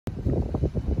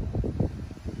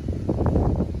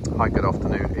Hi, good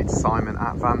afternoon. It's Simon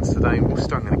at Vans Today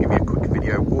Worcester. I'm going to give you a quick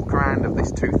video walk around of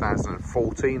this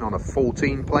 2014 on a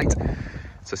 14 plate.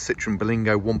 It's a Citroen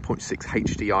Berlingo 1.6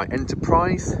 HDI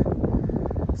Enterprise.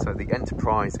 So the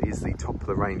Enterprise is the top of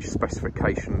the range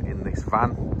specification in this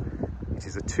van. It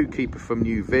is a two keeper from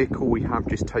new vehicle. We have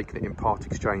just taken it in part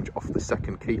exchange off the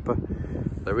second keeper.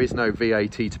 There is no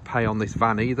VAT to pay on this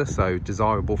van either, so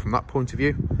desirable from that point of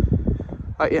view.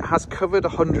 It has covered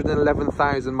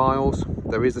 111,000 miles.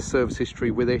 There is a service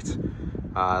history with it.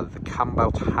 The cam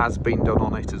belt has been done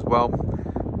on it as well.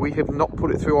 We have not put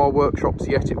it through our workshops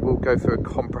yet. It will go through a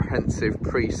comprehensive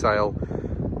pre-sale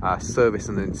service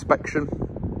and inspection.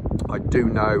 I do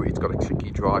know it's got a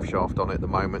clicky drive shaft on it at the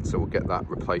moment, so we'll get that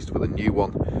replaced with a new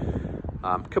one.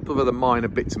 A couple of other minor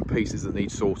bits and pieces that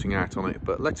need sorting out on it,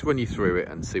 but let's run you through it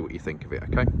and see what you think of it,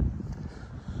 okay?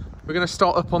 We're going to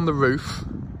start up on the roof.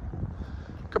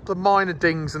 Couple of minor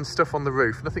dings and stuff on the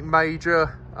roof, nothing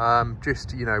major,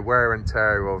 just, you know, wear and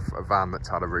tear of a van that's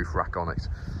had a roof rack on it.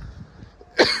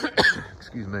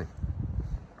 Excuse me.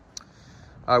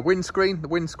 Windscreen, the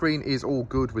windscreen is all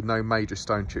good with no major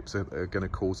stone chips that are going to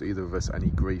cause either of us any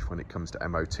grief when it comes to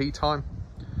MOT time.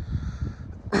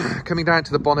 Coming down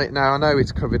to the bonnet now, I know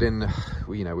it's covered in,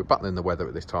 you know, we're battling the weather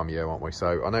at this time of year, aren't we?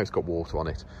 So I know it's got water on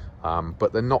it,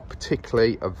 but they're not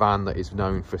particularly a van that is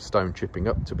known for stone chipping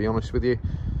up, to be honest with you.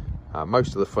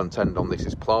 Most of the front end on this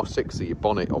is plastic, so your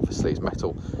bonnet obviously is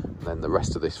metal, and then the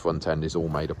rest of this front end is all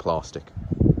made of plastic.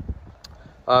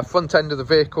 Front end of the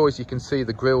vehicle, as you can see,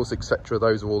 the grills, etc.,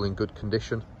 those are all in good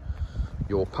condition.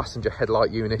 Your passenger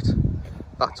headlight unit,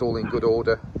 that's all in good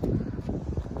order.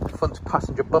 Front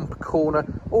passenger bumper corner,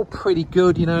 all pretty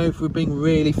good, you know. If we're being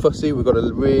really fussy, we've got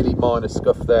a really minor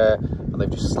scuff there, and they've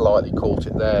just slightly caught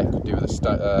it there. Could do with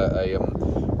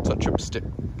a touch-up stick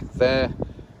there,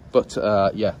 but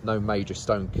yeah, no major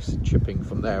stone chipping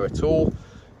from there at all.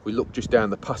 We look just down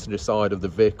the passenger side of the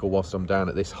vehicle whilst I'm down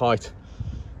at this height.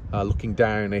 Looking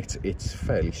down it, it's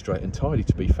fairly straight and tidy,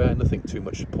 to be fair. Nothing too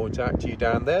much to point out to you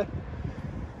down there.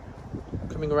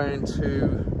 Coming around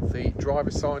to the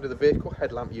driver's side of the vehicle,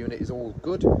 headlamp unit is all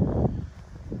good.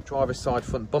 Driver's side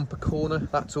front bumper corner,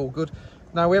 that's all good.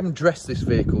 Now, we haven't dressed this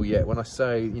vehicle yet. When I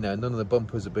say, you know, none of the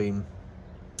bumpers have been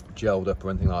gelled up or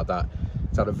anything like that.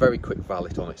 It's had a very quick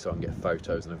valet on it, so I can get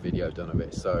photos and a video done of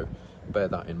it, so bear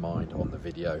that in mind on the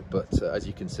video. But as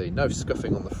you can see, no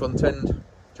scuffing on the front end,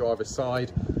 driver's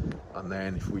side. And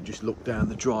then if we just look down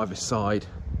the driver's side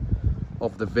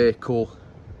of the vehicle,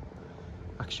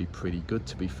 actually pretty good,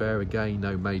 to be fair. Again,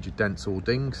 no major dents or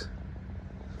dings.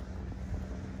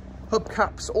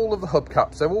 Hubcaps, all of the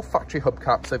hubcaps, they're all factory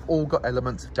hubcaps. They've all got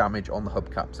elements of damage on the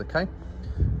hubcaps, okay?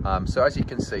 So as you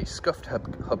can see, scuffed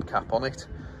hubcap on it.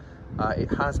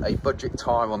 It has a budget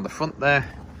tyre on the front there.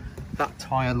 That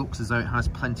tyre looks as though it has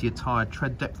plenty of tyre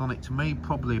tread depth on it to me,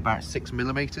 probably about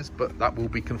 6mm, but that will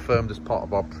be confirmed as part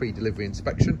of our pre-delivery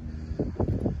inspection.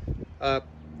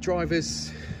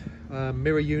 Driver's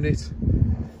mirror unit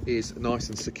is nice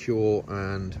and secure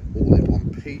and all in one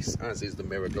piece, as is the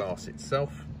mirror glass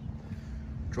itself.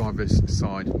 Driver's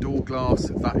side door glass,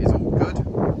 that is all good.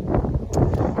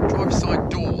 Driver's side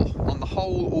door, on the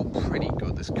whole, all pretty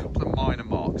good. There's a couple of minor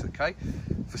marks, okay?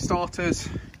 For starters,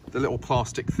 the little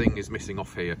plastic thing is missing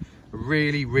off here. A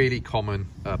really, really common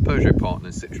Peugeot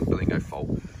Partners Citroen Berlingo fault.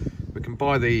 We can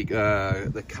buy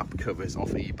the cap covers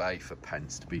off eBay for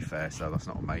pence, to be fair, so that's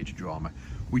not a major drama.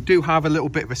 We do have a little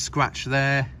bit of a scratch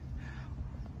there.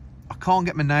 I can't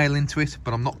get my nail into it,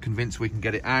 but I'm not convinced we can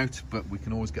get it out, but we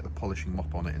can always get the polishing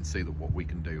mop on it and see what we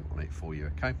can do on it for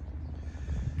you, okay?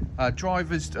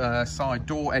 Driver's side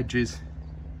door edges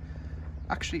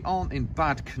actually aren't in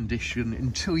bad condition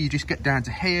until you just get down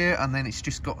to here, and then it's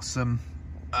just got some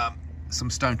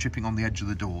stone chipping on the edge of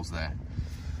the doors there.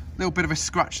 A little bit of a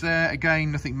scratch there,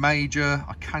 again, nothing major.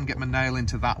 I can get my nail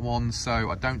into that one,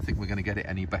 so I don't think we're going to get it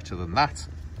any better than that.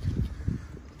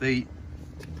 The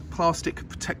plastic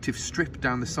protective strip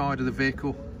down the side of the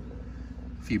vehicle,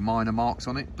 a few minor marks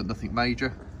on it, but nothing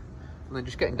major. And then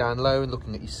just getting down low and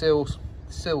looking at your sills.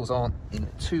 The sills aren't in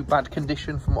too bad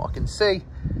condition from what I can see.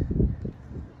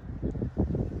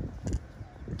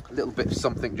 A little bit of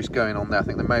something just going on there. I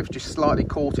think they may have just slightly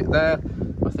caught it there.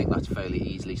 I think that's fairly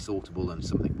easily sortable and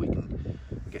something we can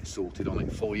get sorted on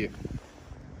it for you.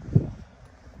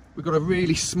 We've got a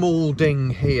really small ding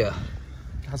here.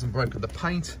 It hasn't broken the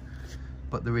paint,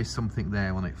 but there is something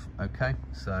there on it, okay?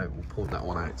 So we'll point that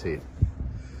one out to you.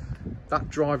 That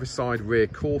driver's side rear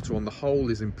quarter on the whole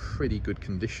is in pretty good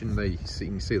condition. There you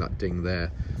can see that ding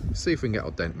there. See if we can get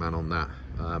our dent man on that,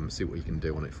 see what he can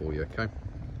do on it for you, okay?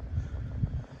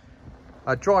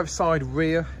 Drive side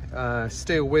rear,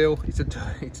 steel wheel.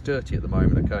 It's dirty at the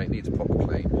moment, okay, it needs a proper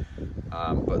clean.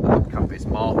 But the hubcap is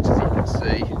marked, as you can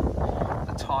see.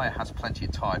 The tyre has plenty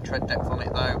of tyre tread depth on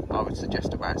it though. I would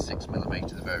suggest about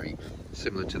 6mm, very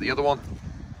similar to the other one.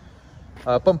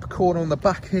 Bumper corner on the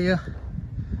back here.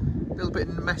 A little bit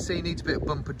messy, needs a bit of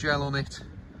bumper gel on it.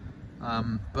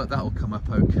 But that'll come up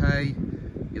okay.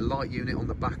 Your light unit on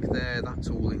the back there, that's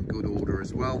all in good order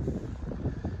as well.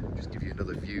 Just give you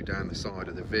another view down the side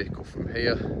of the vehicle from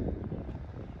here.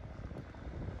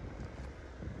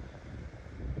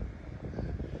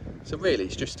 So really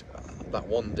it's just that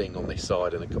one ding on this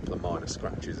side and a couple of minor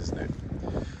scratches, isn't it?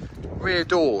 Rear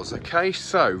doors, okay,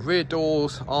 so rear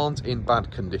doors aren't in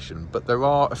bad condition, but there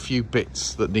are a few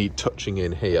bits that need touching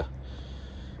in here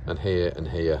and here and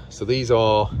here. So these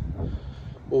are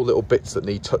all little bits that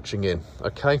need touching in,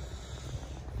 okay?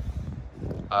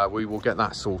 We will get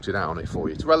that sorted out on it for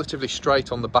you. It's relatively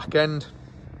straight on the back end.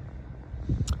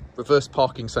 Reverse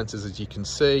parking sensors, as you can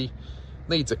see.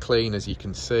 Needs a clean, as you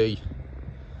can see.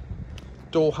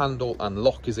 Door handle and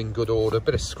lock is in good order.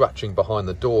 Bit of scratching behind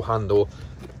the door handle.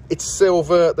 It's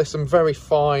silver. There's some very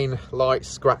fine light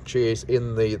scratches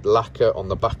in the lacquer on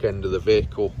the back end of the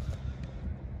vehicle.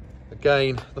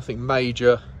 Again, nothing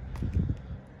major,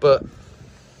 but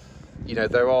you know,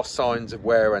 there are signs of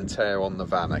wear and tear on the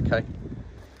van, okay?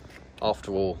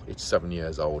 After all, it's 7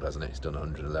 years old, hasn't it? It's done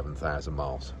 111,000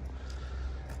 miles.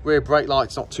 Rear brake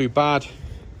light's not too bad.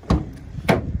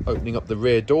 Opening up the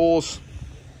rear doors.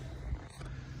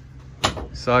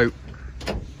 So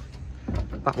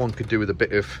that one could do with a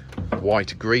bit of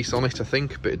white grease on it, I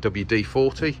think, a bit of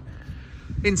WD-40.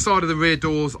 Inside of the rear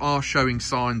doors are showing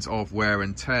signs of wear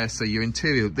and tear. So your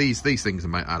interior, these things are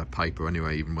made out of paper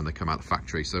anyway, even when they come out of the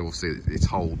factory. So obviously it's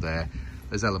hold there.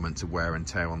 There's elements of wear and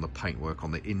tear on the paintwork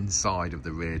on the inside of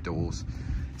the rear doors.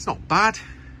 It's not bad.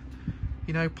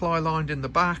 You know, ply lined in the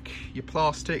back, your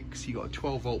plastics, you got a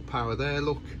 12-volt power there,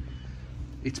 look.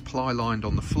 It's ply lined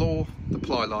on the floor. The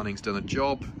ply lining's done a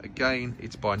job. Again,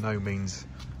 it's by no means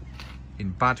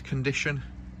in bad condition.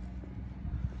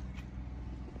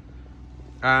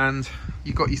 And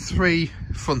you've got your 3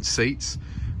 front seats.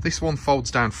 This one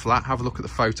folds down flat. Have a look at the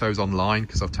photos online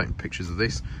because I've taken pictures of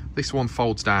this. This one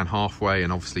folds down halfway,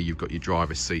 and obviously you've got your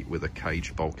driver's seat with a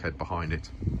caged bulkhead behind it.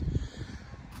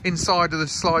 Inside of the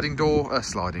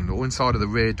inside of the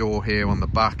rear door here on the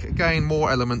back, again,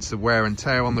 more elements of wear and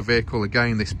tear on the vehicle.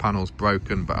 Again, this panel's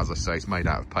broken, but as I say, it's made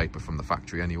out of paper from the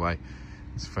factory anyway.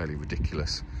 It's fairly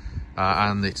ridiculous.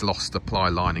 And it's lost the ply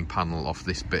lining panel off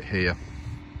this bit here.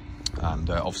 And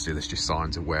obviously there's just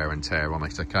signs of wear and tear on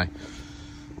it, okay?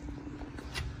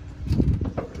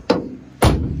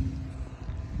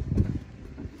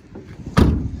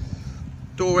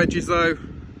 Door edges though,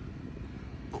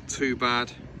 not too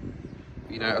bad.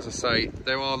 You know, as I say,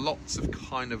 there are lots of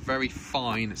kind of very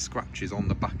fine scratches on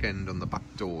the back end, on the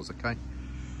back doors, okay?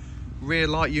 Rear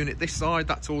light unit this side,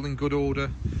 that's all in good order.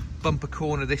 Bumper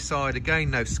corner this side, again,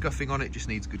 no scuffing on it, just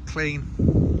needs a good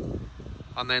clean.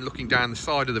 And then looking down the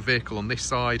side of the vehicle on this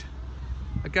side,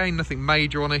 again, nothing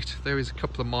major on it. There is a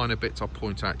couple of minor bits I'll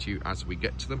point out to you as we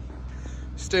get to them.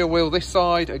 Steel wheel this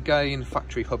side, again,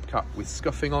 factory hubcap with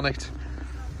scuffing on it.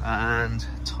 And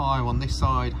tyre on this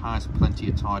side has plenty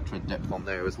of tyre tread depth on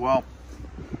there as well.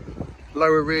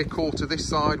 Lower rear quarter this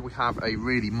side, we have a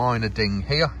really minor ding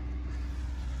here.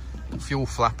 Fuel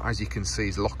flap, as you can see,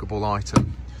 is a lockable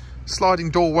item. Sliding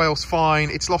door rail's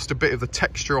fine. It's lost a bit of the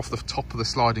texture off the top of the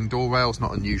sliding door rail. It's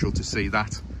not unusual to see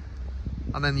that.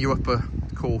 And then your upper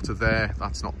quarter there,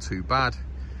 that's not too bad.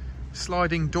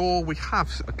 Sliding door, we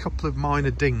have a couple of minor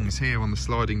dings here on the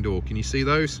sliding door. Can you see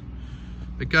those?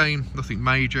 Again, nothing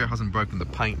major, hasn't broken the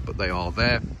paint, but they are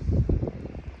there.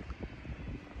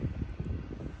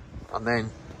 And then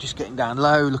just getting down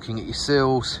low, looking at your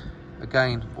sills,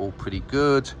 again, all pretty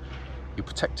good. Your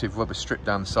protective rubber strip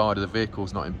down the side of the vehicle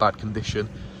is not in bad condition.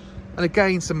 And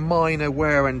again, some minor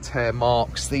wear and tear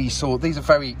marks. These are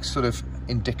very sort of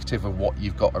indicative of what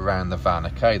you've got around the van,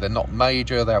 okay? They're not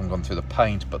major, they haven't gone through the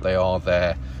paint, but they are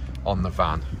there on the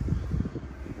van.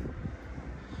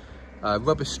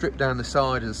 Rubber strip down the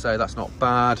side, as I say, that's not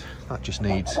bad. That just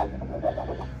needs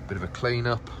a bit of a clean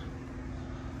up.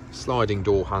 Sliding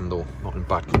door handle, not in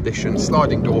bad condition.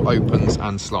 Sliding door opens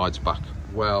and slides back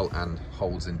well and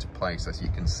holds into place, as you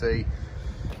can see.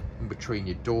 In between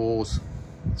your doors,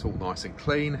 it's all nice and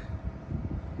clean.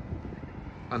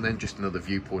 And then just another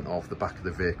viewpoint of the back of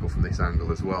the vehicle from this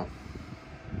angle as well.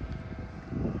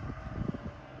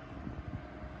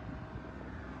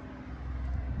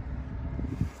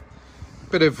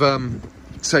 Bit of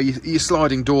so your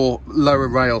sliding door lower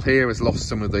rail here has lost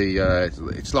some of the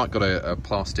it's like got a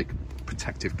plastic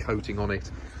protective coating on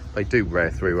it. They do wear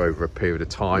through over a period of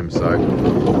time, so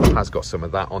it has got some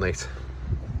of that on it.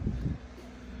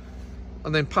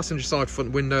 And then passenger side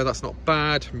front window, that's not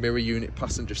bad. Mirror unit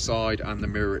passenger side, and the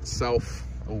mirror itself,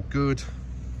 all good.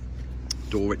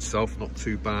 Door itself, not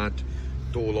too bad.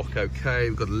 Door lock okay.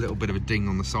 We've got a little bit of a ding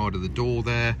on the side of the door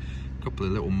there. A couple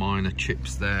of little minor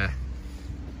chips there.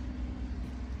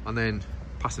 And then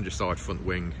passenger side front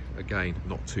wing, again,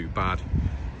 not too bad.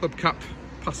 Hubcap,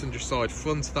 passenger side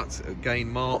front, that's again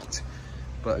marked.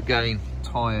 But again,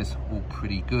 tyres all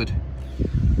pretty good.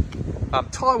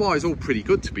 Tyre wise, all pretty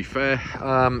good, to be fair.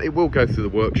 It will go through the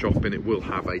workshop and it will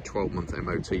have a 12-month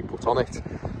MOT put on it.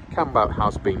 Cambout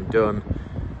has been done.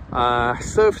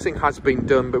 Servicing has been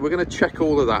done, but we're going to check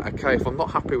all of that. Okay, if I'm not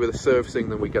happy with the servicing,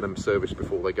 then we get them serviced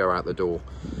before they go out the door.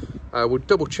 We'll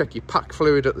double check your pack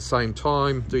fluid at the same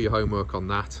time, do your homework on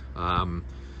that.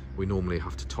 We normally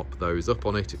have to top those up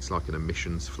on it. It's like an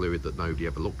emissions fluid that nobody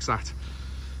ever looks at.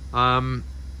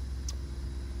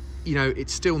 You know, it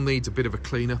still needs a bit of a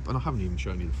clean up, and I haven't even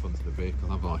shown you the front of the vehicle,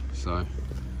 have I? So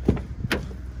I'd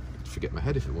forget my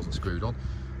head if it wasn't screwed on.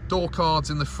 Door cards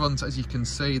in the front, as you can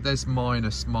see, there's minor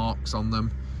marks on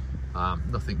them.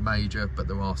 Nothing major, but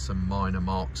there are some minor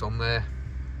marks on there.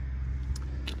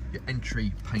 Your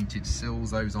entry painted sills,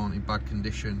 those aren't in bad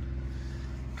condition.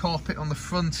 Carpet on the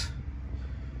front,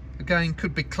 again,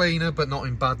 could be cleaner, but not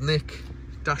in bad nick.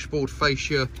 Dashboard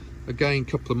fascia, again,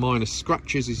 couple of minor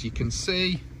scratches, as you can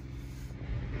see.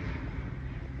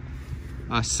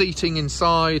 Seating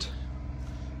inside,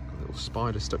 got a little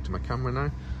spider stuck to my camera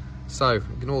now. So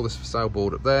ignore this for sale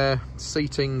board up there.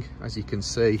 Seating, as you can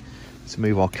see, let's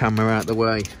move our camera out of the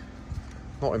way.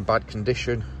 Not in bad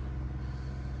condition,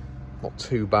 not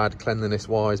too bad cleanliness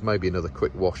wise. Maybe another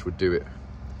quick wash would do it,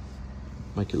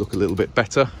 make it look a little bit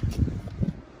better.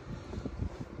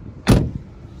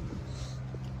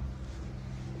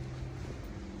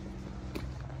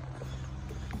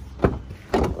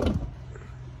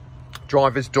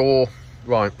 Driver's door,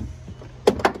 right,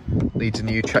 needs a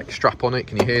new check strap on it.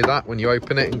 Can you hear that when you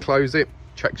open it and close it?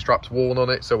 Check strap's worn on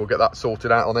it, so we'll get that sorted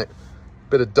out on it.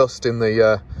 Bit of dust in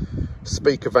the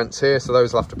speaker vents here, so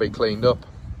those will have to be cleaned up.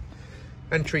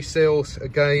 Entry sills,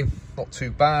 again, not too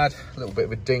bad. A little bit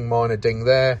of a ding, minor ding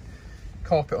there.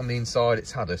 Carpet on the inside,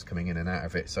 it's had us coming in and out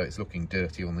of it, so it's looking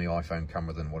dirty on the iPhone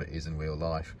camera than what it is in real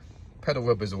life. Pedal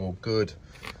rubbers are all good.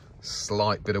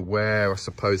 Slight bit of wear, I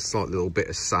suppose, slight little bit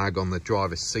of sag on the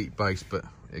driver's seat base, but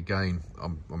again,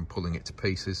 I'm pulling it to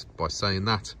pieces by saying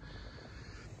that.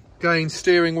 Again,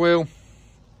 steering wheel,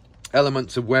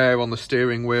 elements of wear on the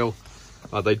steering wheel.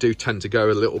 They do tend to go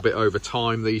a little bit over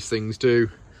time, these things do.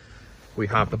 We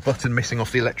have the button missing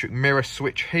off the electric mirror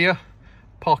switch here,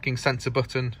 parking sensor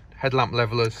button, headlamp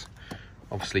levelers,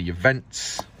 obviously your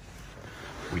vents.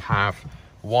 We have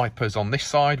wipers on this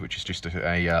side, which is just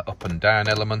a up and down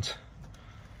element.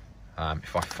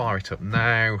 If I fire it up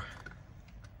now,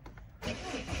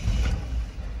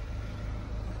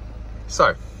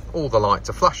 so all the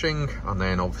lights are flashing, and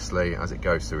then obviously as it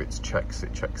goes through its checks,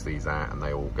 it checks these out and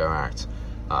they all go out.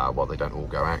 Well, they don't all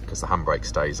go out because the handbrake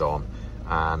stays on,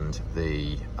 and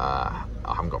I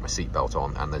haven't got my seatbelt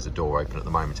on, and there's a door open at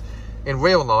the moment. In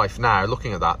real life now,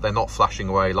 looking at that, they're not flashing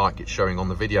away like it's showing on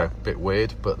the video. Bit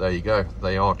weird, but there you go.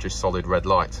 They are just solid red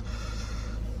lights.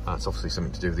 That's obviously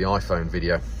something to do with the iPhone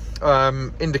video.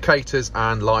 Indicators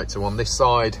and lights are on this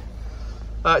side.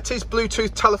 It is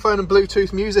Bluetooth telephone and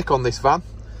Bluetooth music on this van.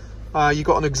 You've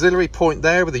got an auxiliary point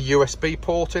there with a USB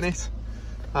port in it.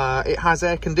 It has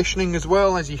air conditioning as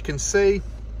well, as you can see.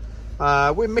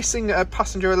 We're missing a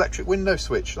passenger electric window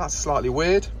switch. That's slightly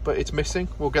weird, but it's missing.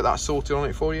 We'll get that sorted on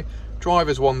it for you.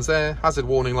 Driver's one's there, hazard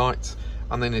warning lights,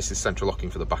 and then this is central locking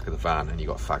for the back of the van, and you've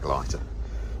got a fag lighter.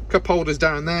 Cup holders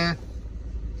down there.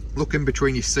 Look in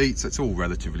between your seats. It's all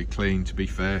relatively clean, to be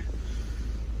fair.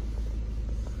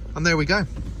 And there we go.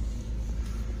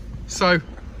 So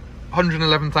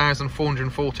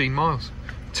 111,414 miles.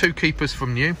 2 keepers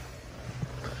from new.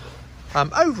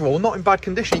 Overall, not in bad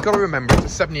condition. You've got to remember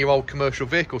it's a 7-year-old commercial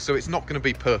vehicle, so it's not going to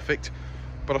be perfect,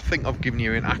 but I think I've given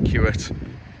you an accurate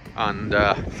and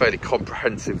fairly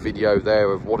comprehensive video there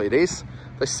of what it is.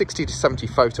 There's 60 to 70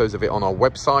 photos of it on our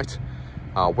website.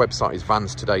 Our website is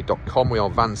vanstoday.com. We are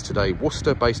Vans Today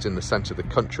Worcester, based in the centre of the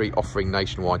country, offering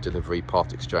nationwide delivery,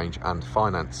 part exchange and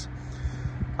finance.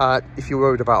 If you're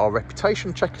worried about our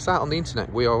reputation, check us out on the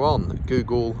internet. We are on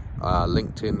Google,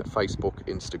 LinkedIn, Facebook,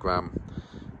 Instagram.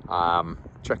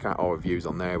 Check out our reviews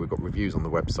on there. We've got reviews on the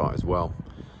website as well.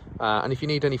 And if you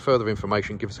need any further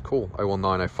information, give us a call,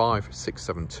 01905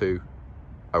 672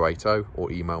 080,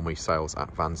 or email me,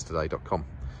 sales@vanstoday.com.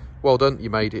 well done, you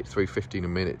made it through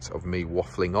 15 minutes of me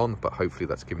waffling on, but hopefully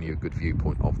that's given you a good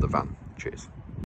viewpoint of the van. Cheers.